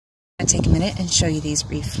I'll take a minute and show you these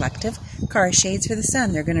reflective car shades for the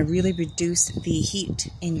sun. They're going to really reduce the heat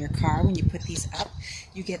in your car when you put these up.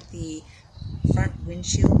 You get the front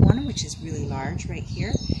windshield one, which is really large right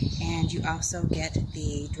here, and you also get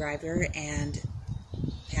the driver and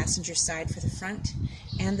passenger side for the front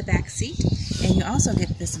and the back seat, and you also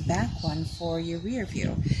get this back one for your rear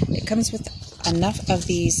view. It comes with enough of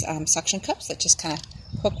these suction cups that just kind of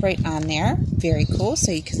hook right on there. Very cool,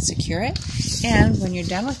 so you can secure it, and when you're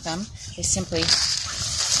done with them, they simply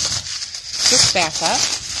zip back up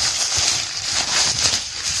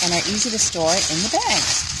and are easy to store in the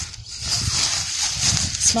bags.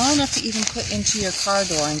 Small enough to even put into your car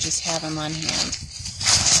door and just have them on hand.